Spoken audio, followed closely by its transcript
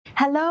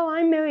Hello,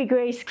 I'm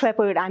MaryGrace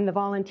Klippert. I'm the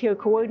volunteer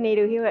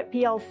coordinator here at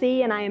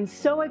PLC, and I am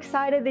so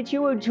excited that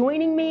you are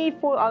joining me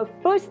for our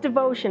first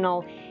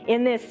devotional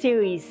in this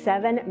series,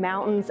 7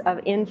 Mountains of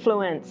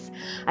Influence.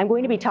 I'm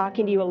going to be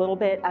talking to you a little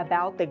bit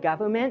about the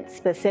government,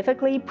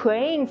 specifically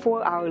praying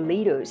for our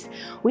leaders.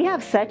 We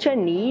have such a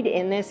need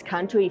in this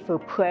country for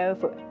prayer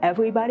for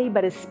everybody,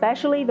 but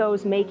especially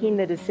those making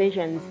the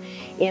decisions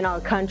in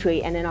our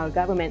country and in our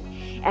government.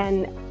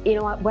 And you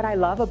know what I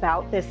love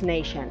about this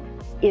nation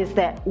is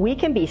that we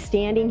can be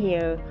standing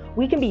here,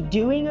 we can be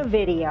doing a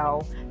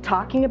video,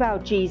 talking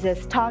about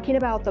Jesus, talking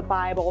about the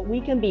Bible,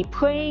 we can be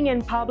praying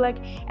in public,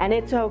 and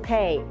it's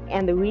okay.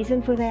 And the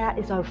reason for that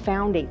is our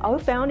founding. Our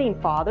founding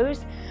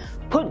fathers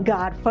put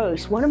God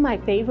first. One of my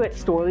favorite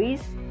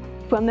stories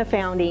from the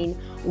founding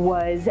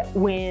was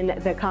when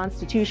the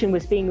Constitution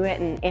was being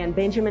written and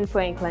Benjamin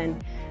Franklin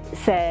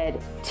said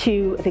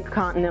to the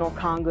Continental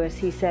Congress,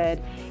 he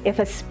said, "If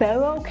a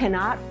sparrow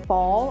cannot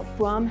fall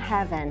from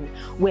heaven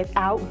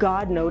without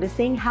God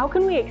noticing, how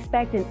can we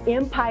expect an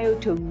empire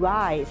to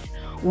rise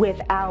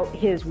without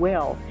His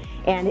will?"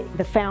 And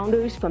the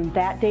founders from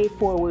that day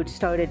forward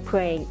started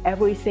praying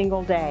every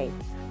single day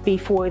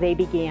before they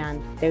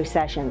began their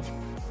sessions.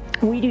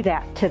 We do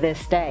that to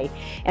this day.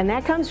 And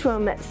that comes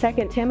from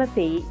 2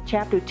 Timothy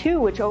chapter 2,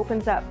 which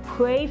opens up,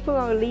 pray for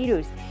our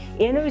leaders,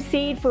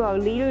 intercede for our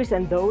leaders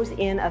and those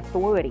in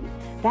authority.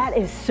 That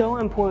is so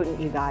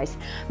important, you guys.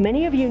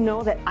 Many of you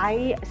know that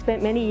I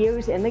spent many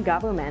years in the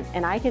government,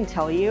 and I can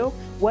tell you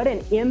what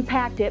an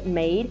impact it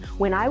made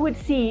when I would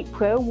see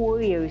prayer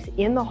warriors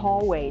in the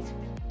hallways,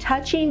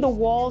 touching the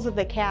walls of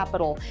the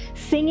Capitol,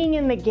 singing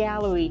in the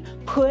gallery,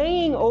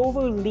 praying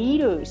over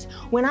leaders.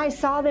 When I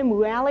saw them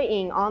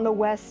rallying on the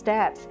West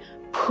Steps,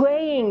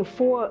 praying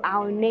for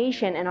our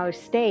nation and our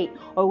state,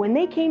 or when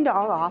they came to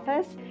our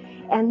office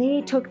and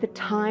they took the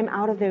time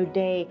out of their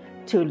day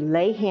to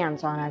lay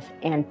hands on us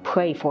and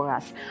pray for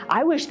us.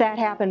 I wish that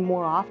happened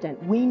more often.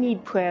 We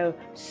need prayer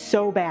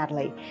so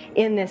badly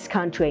in this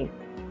country.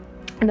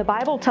 And the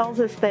Bible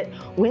tells us that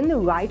when the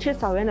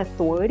righteous are in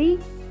authority,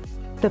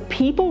 the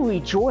people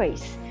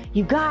rejoice.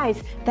 You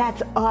guys,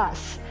 that's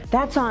us.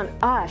 That's on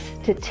us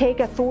to take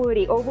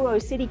authority over our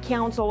city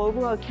council,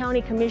 over our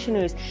county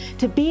commissioners,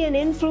 to be an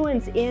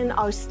influence in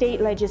our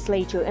state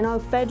legislature, in our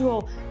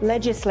federal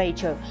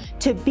legislature,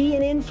 to be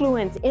an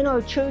influence in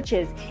our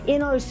churches,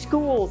 in our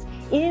schools,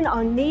 in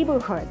our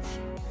neighborhoods.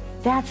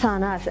 That's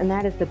on us, and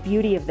that is the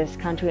beauty of this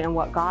country and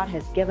what God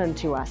has given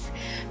to us.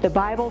 The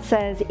Bible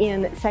says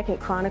in 2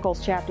 Chronicles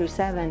chapter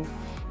 7,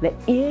 that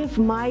if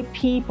my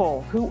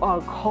people who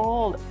are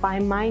called by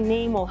my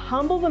name will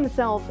humble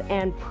themselves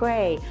and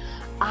pray,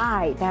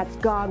 that's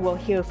God, will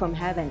hear from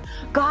heaven.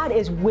 God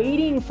is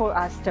waiting for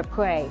us to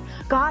pray.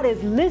 God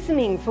is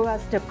listening for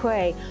us to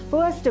pray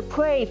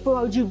for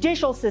our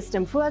judicial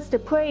system, for us to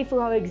pray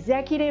for our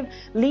executive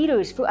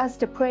leaders, for us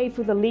to pray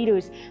for the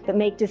leaders that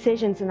make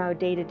decisions in our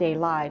day-to-day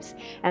lives,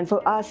 and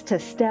for us to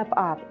step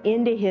up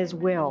into His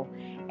will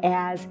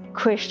as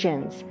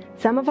Christians.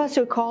 Some of us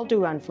are called to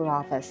run for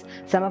office.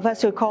 Some of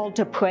us are called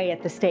to pray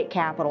at the state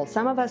capitol.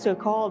 Some of us are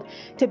called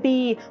to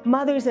be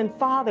mothers and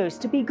fathers,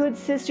 to be good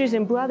sisters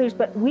and brothers,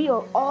 but we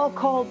are all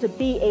called to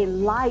be a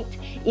light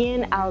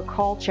in our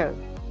culture.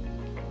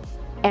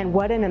 And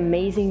what an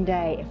amazing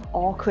day if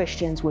all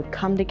Christians would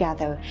come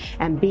together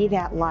and be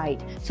that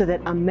light so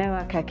that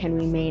America can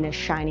remain a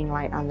shining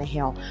light on the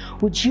hill.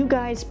 Would you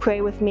guys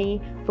pray with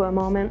me for a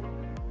moment?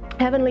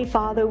 Heavenly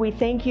Father, we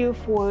thank you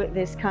for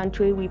this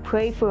country. We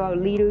pray for our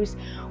leaders.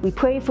 We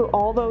pray for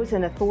all those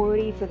in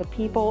authority, for the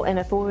people in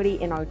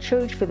authority in our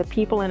church, for the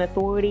people in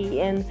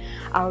authority in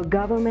our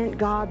government,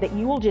 God, that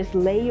you will just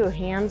lay your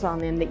hands on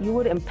them, that you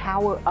would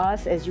empower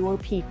us as your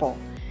people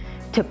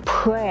to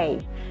pray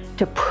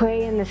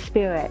in the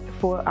Spirit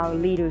for our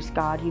leaders,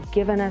 God. You've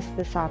given us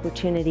this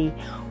opportunity.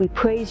 We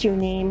praise your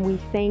name. We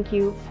thank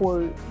you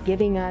for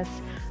giving us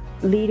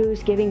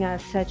leaders, giving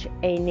us such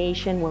a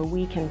nation where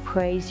we can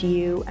praise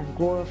you and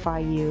glorify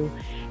you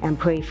and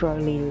pray for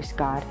our leaders,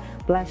 God.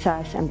 Bless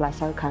us and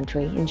bless our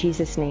country. In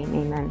Jesus' name,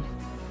 amen.